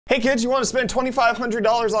Hey kids, you want to spend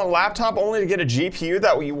 $2,500 on a laptop only to get a GPU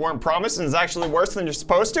that you weren't promised and is actually worse than you're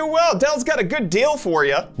supposed to? Well, Dell's got a good deal for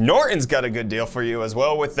you. Norton's got a good deal for you as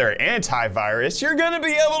well with their antivirus. You're gonna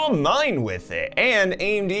be able to mine with it. And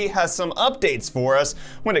AMD has some updates for us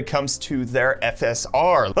when it comes to their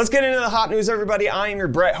FSR. Let's get into the hot news, everybody. I am your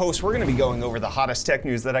Brett host. We're gonna be going over the hottest tech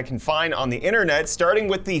news that I can find on the internet, starting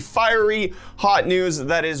with the fiery hot news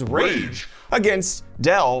that is Rage against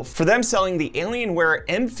Dell for them selling the Alienware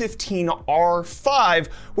M15R5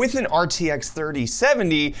 with an RTX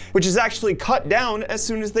 3070, which is actually cut down as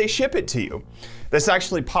soon as they ship it to you. This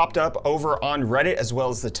actually popped up over on Reddit as well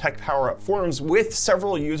as the Tech Power Up forums with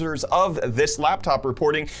several users of this laptop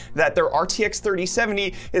reporting that their RTX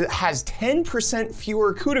 3070 has 10%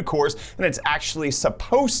 fewer CUDA cores than it's actually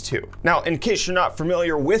supposed to. Now, in case you're not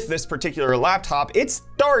familiar with this particular laptop, it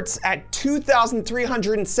starts at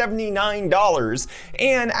 $2,379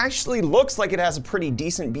 and actually looks like it has a pretty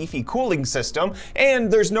decent beefy cooling system,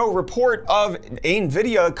 and there's no report of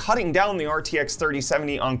NVIDIA cutting down the RTX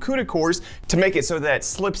 3070 on CUDA cores to make it so that it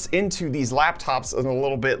slips into these laptops in a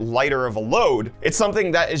little bit lighter of a load. It's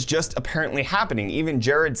something that is just apparently happening. Even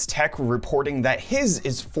Jared's Tech reporting that his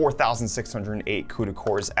is 4,608 CUDA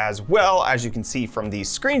cores as well, as you can see from these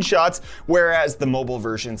screenshots, whereas the mobile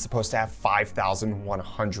version is supposed to have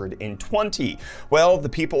 5,120. Well, the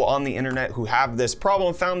people on the internet who have this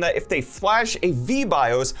problem found that if they flash a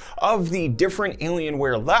VBIOS of the different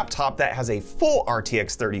Alienware laptop that has a full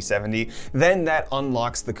RTX 3070, then that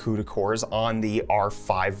unlocks the CUDA cores on the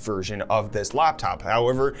R5 version of this laptop.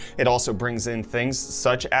 However, it also brings in things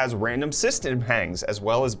such as random system hangs as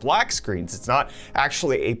well as black screens. It's not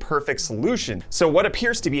actually a perfect solution. So what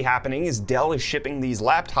appears to be happening is Dell is shipping these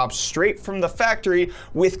laptops straight from the factory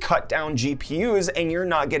with cut down GPUs, and you're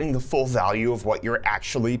not getting the full value of what you're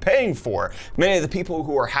actually paying for. Many of the people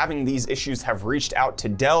who are having these issues have reached out to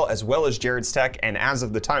Dell as well as Jared's Tech, and as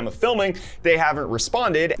of the time of filming, they haven't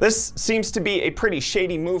responded. This seems to be a pretty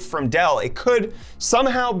shady move from Dell. It could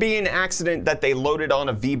somehow be an accident that they loaded on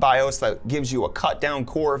a VBIOS that gives you a cut down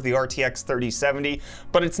core of the RTX 3070,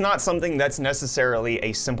 but it's not something that's necessarily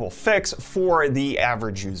a simple fix for the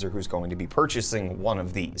average user who's going to be purchasing one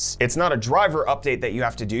of these. It's not a driver update that you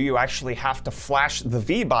have to do. You actually have to flash the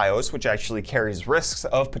VBIOS, which actually carries risks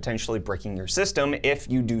of potentially breaking your system if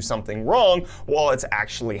you do something wrong while it's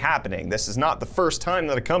actually happening. This is not the first time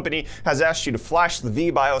that a company has asked you to flash the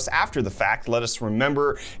VBIOS after the fact. Let us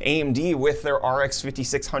remember AMD with their RX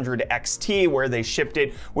 5600 XT, where they shipped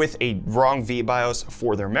it with a wrong VBIOS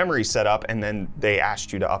for their memory setup, and then they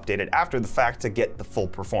asked you to update it after the fact to get the full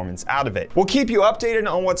performance out of it. We'll keep you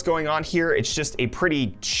updated on what's going on here. It's just a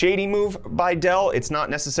pretty shady move by Dell. It's not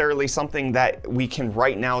necessarily something that we can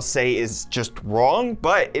right now say is just wrong,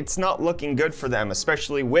 but it's not looking good for them,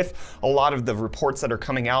 especially with a lot of the reports that are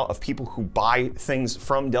coming out of people who buy things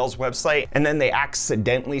from Dell's website and then they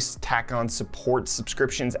accidentally tack on support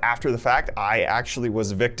subscriptions after the fact. I actually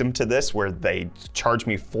was a victim to this, where they charged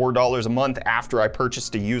me $4 a month after I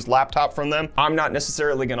purchased a used laptop from them. I'm not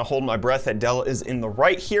necessarily going to hold my breath that Dell is in the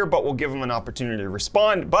right here, but we'll give them an opportunity to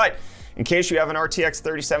respond. But in case you have an RTX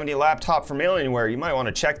 3070 laptop from Alienware, you might want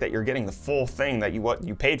to check that you're getting the full thing that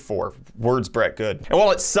you paid for. Words, Brett, good. And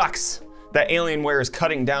while it sucks that Alienware is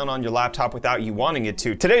cutting down on your laptop without you wanting it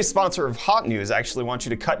to, today's sponsor of Hot News actually wants you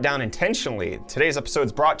to cut down intentionally. Today's episode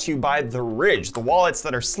is brought to you by the Ridge, the wallets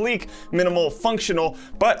that are sleek, minimal, functional,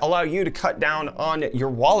 but allow you to cut down on your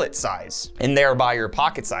wallet size and thereby your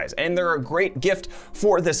pocket size. And they're a great gift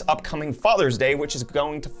for this upcoming Father's Day, which is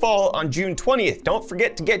going to fall on June 20th. Don't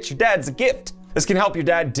forget to get your dads a gift. This can help your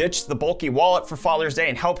dad ditch the bulky wallet for Father's Day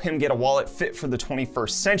and help him get a wallet fit for the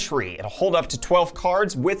 21st century. It'll hold up to 12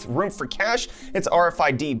 cards with room for cash. It's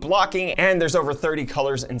RFID blocking, and there's over 30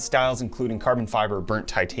 colors and styles, including carbon fiber, burnt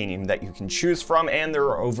titanium, that you can choose from. And there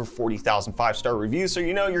are over 40,000 5-star reviews, so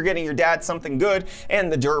you know you're getting your dad something good. And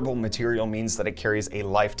the durable material means that it carries a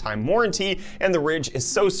lifetime warranty. And the Ridge is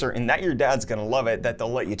so certain that your dad's gonna love it that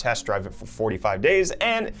they'll let you test drive it for 45 days.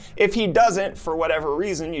 And if he doesn't, for whatever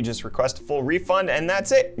reason, you just request a full refund, and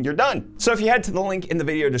that's it, you're done. So if you head to the link in the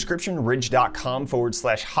video description,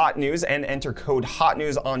 ridge.com/hot news, and enter code HOT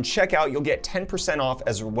NEWS on checkout, you'll get 10% off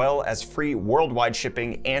as well as free worldwide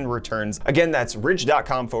shipping and returns. Again, that's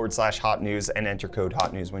ridge.com/hot news and enter code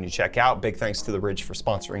HOT NEWS when you check out. Big thanks to the Ridge for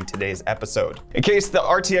sponsoring today's episode. In case the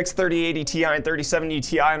RTX 3080 Ti and 3070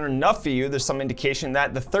 Ti aren't enough for you, there's some indication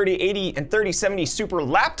that the 3080 and 3070 Super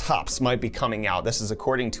laptops might be coming out. This is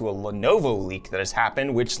according to a Lenovo leak that has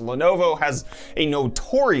happened, which Lenovo has a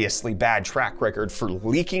notoriously bad track record for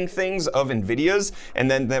leaking things of NVIDIA's and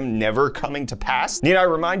then them never coming to pass. Need I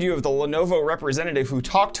remind you of the Lenovo representative who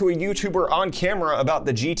talked to a YouTuber on camera about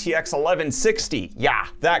the GTX 1160? Yeah,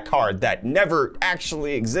 that card that never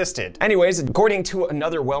actually existed. Anyways, according to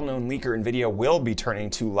another well-known leaker, NVIDIA will be turning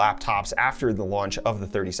to laptops after the launch of the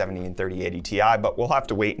 3070 and 3080 Ti, but we'll have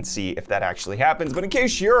to wait and see if that actually happens. But in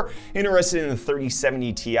case you're interested in the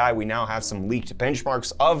 3070 Ti, we now have some leaked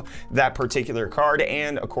benchmarks of that particular card,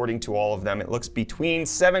 and according to all of them, it looks between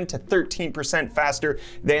 7 to 13% faster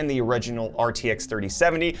than the original RTX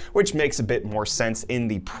 3070, which makes a bit more sense in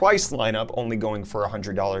the price lineup, only going for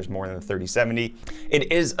 $100 more than the 3070.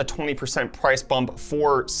 It is a 20% price bump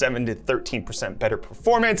for 7 to 13% better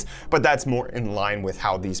performance, but that's more in line with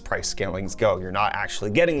how these price scalings go. You're not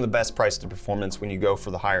actually getting the best price to performance when you go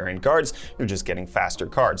for the higher end cards, you're just getting faster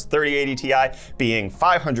cards. 3080 Ti being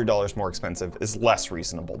 $500 more expensive is less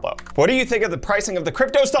reasonable though. What do you think of the pricing of the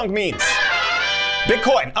CRYPTOSTONK memes?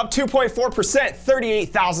 Bitcoin up 2.4%,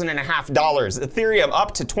 $38,500. Ethereum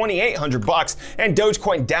up to $2,800, and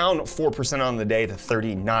Dogecoin down 4% on the day to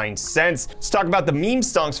 39 cents. Let's talk about the meme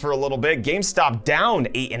stonks for a little bit. GameStop down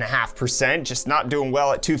 8.5%, just not doing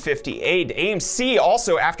well at 258. AMC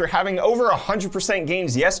also, after having over 100%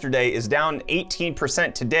 gains yesterday, is down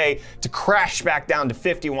 18% today to crash back down to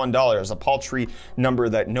 $51, a paltry number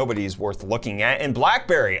that nobody's worth looking at. And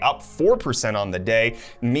BlackBerry up 4% on the day.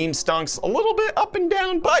 Meme stonks a little bit up and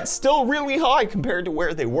down, but still really high compared to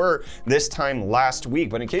where they were this time last week.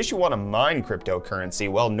 But in case you want to mine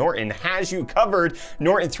cryptocurrency, well, Norton has you covered.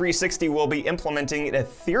 Norton 360 will be implementing an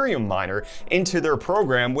Ethereum miner into their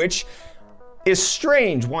program, which is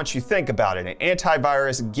strange once you think about it. An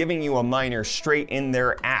antivirus giving you a miner straight in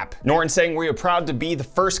their app. Norton saying, we are proud to be the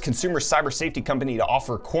first consumer cyber safety company to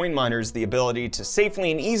offer coin miners the ability to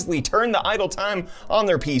safely and easily turn the idle time on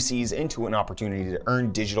their PCs into an opportunity to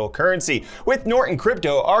earn digital currency. With Norton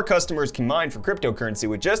Crypto, our customers can mine for cryptocurrency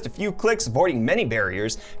with just a few clicks, avoiding many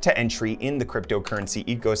barriers to entry in the cryptocurrency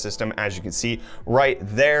ecosystem. As you can see right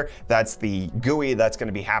there, that's the GUI that's going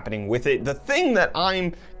to be happening with it. The thing that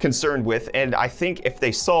I'm concerned with, and I think if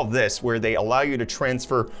they solve this, where they allow you to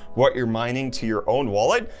transfer what you're mining to your own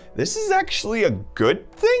wallet, this is actually a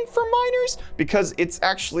good thing for miners because it's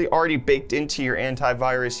actually already baked into your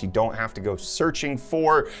antivirus. You don't have to go searching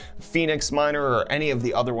for Phoenix Miner or any of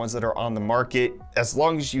the other ones that are on the market. As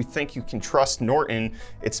long as you think you can trust Norton,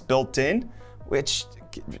 it's built in, which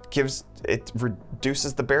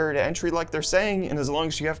reduces the barrier to entry like they're saying. And as long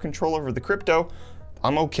as you have control over the crypto,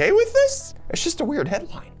 I'm okay with this. It's just a weird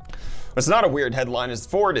headline. What's not a weird headline is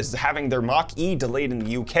Ford is having their Mach-E delayed in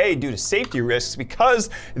the UK due to safety risks because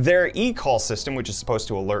their e-call system, which is supposed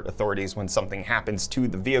to alert authorities when something happens to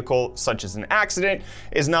the vehicle, such as an accident,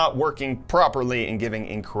 is not working properly and giving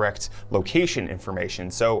incorrect location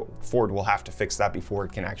information. So Ford will have to fix that before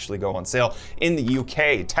it can actually go on sale in the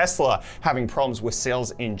UK. Tesla having problems with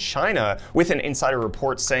sales in China, with an insider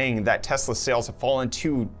report saying that Tesla sales have fallen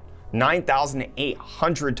to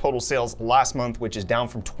 9,800 total sales last month, which is down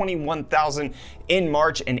from 21,000 in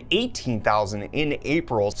March and 18,000 in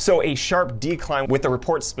April. So a sharp decline, with the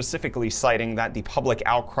report specifically citing that the public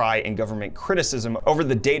outcry and government criticism over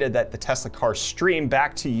the data that the Tesla car streamed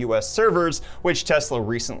back to US servers, which Tesla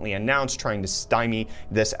recently announced, trying to stymie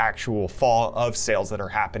this actual fall of sales that are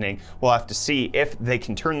happening. We'll have to see if they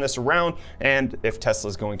can turn this around and if Tesla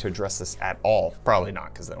is going to address this at all. Probably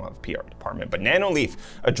not, because they don't have a PR department. But NanoLeaf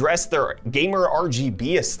addressed their gamer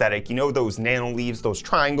RGB aesthetic. You know, those NanoLeaves, those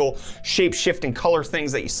triangle shape-shifting color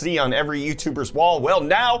things that you see on every YouTuber's wall? Well,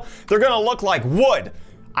 now they're gonna look like wood.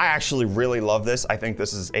 I actually really love this. I think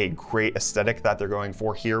this is a great aesthetic that they're going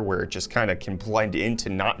for here, where it just kind of can blend into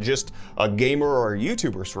not just a gamer or a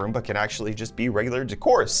YouTuber's room, but can actually just be regular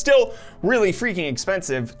decor. Still really freaking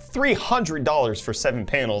expensive, $300 for 7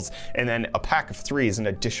 panels, and then a pack of 3 is an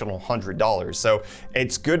additional $100. So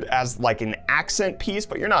it's good as like an accent piece,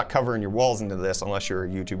 but you're not covering your walls into this unless you're a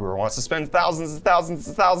YouTuber who wants to spend thousands and thousands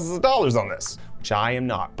and thousands of dollars on this, which I am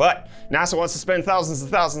not. But NASA wants to spend thousands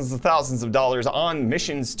and thousands and thousands of dollars on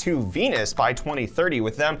missions to Venus by 2030,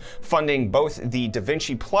 with them funding both the Da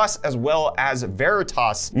Vinci Plus as well as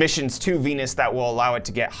Veritas missions to Venus that will allow it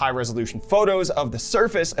to get high-resolution photos of the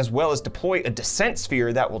surface, as well as deploy a descent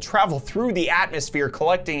sphere that will travel through the atmosphere,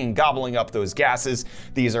 collecting and gobbling up those gases.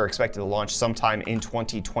 These are expected to launch sometime in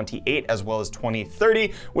 2028 as well as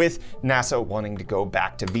 2030, with NASA wanting to go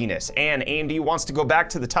back to Venus. And AMD wants to go back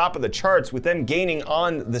to the top of the charts, with them gaining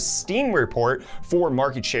on the Steam report for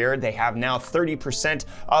market share. They have now 30%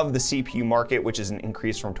 of the CPU market, which is an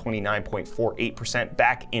increase from 29.48%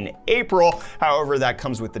 back in April. However, that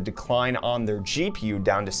comes with the decline on their GPU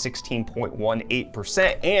down to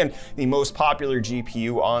 16.18%. And the most popular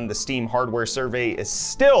GPU on the Steam hardware survey is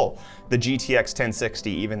still the GTX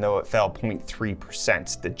 1060, even though it fell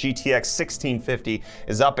 0.3%. The GTX 1650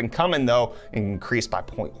 is up and coming though, and increased by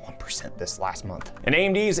 0.1% this last month. And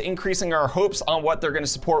AMD is increasing our hopes on what they're going to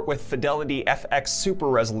support with Fidelity FX Super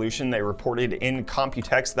Resolution. They reported in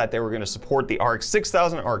Computex that they were going to support the RX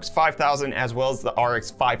 6000, RX 5000, as well as the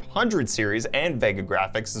RX 500 series and Vega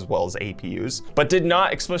graphics, as well as APUs, but did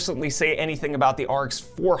not explicitly say anything about the RX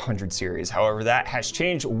 400 series. However, that has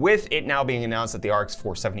changed with it now being announced that the RX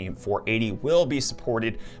 470 and 480 will be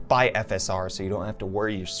supported by FSR, so you don't have to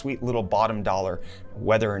worry your sweet little bottom dollar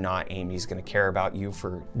whether or not AMD is going to care about you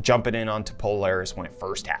for jumping in onto Polaris when it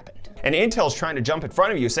first happened. And Intel's trying to jump in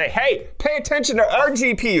front of you, say, hey, pay attention to our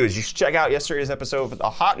GPUs. You should check out yesterday's episode of the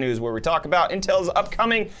Hot News where we talk about Intel's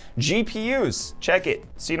upcoming GPUs. Check it.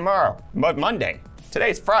 See you tomorrow. Monday.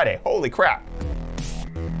 Today's Friday. Holy crap.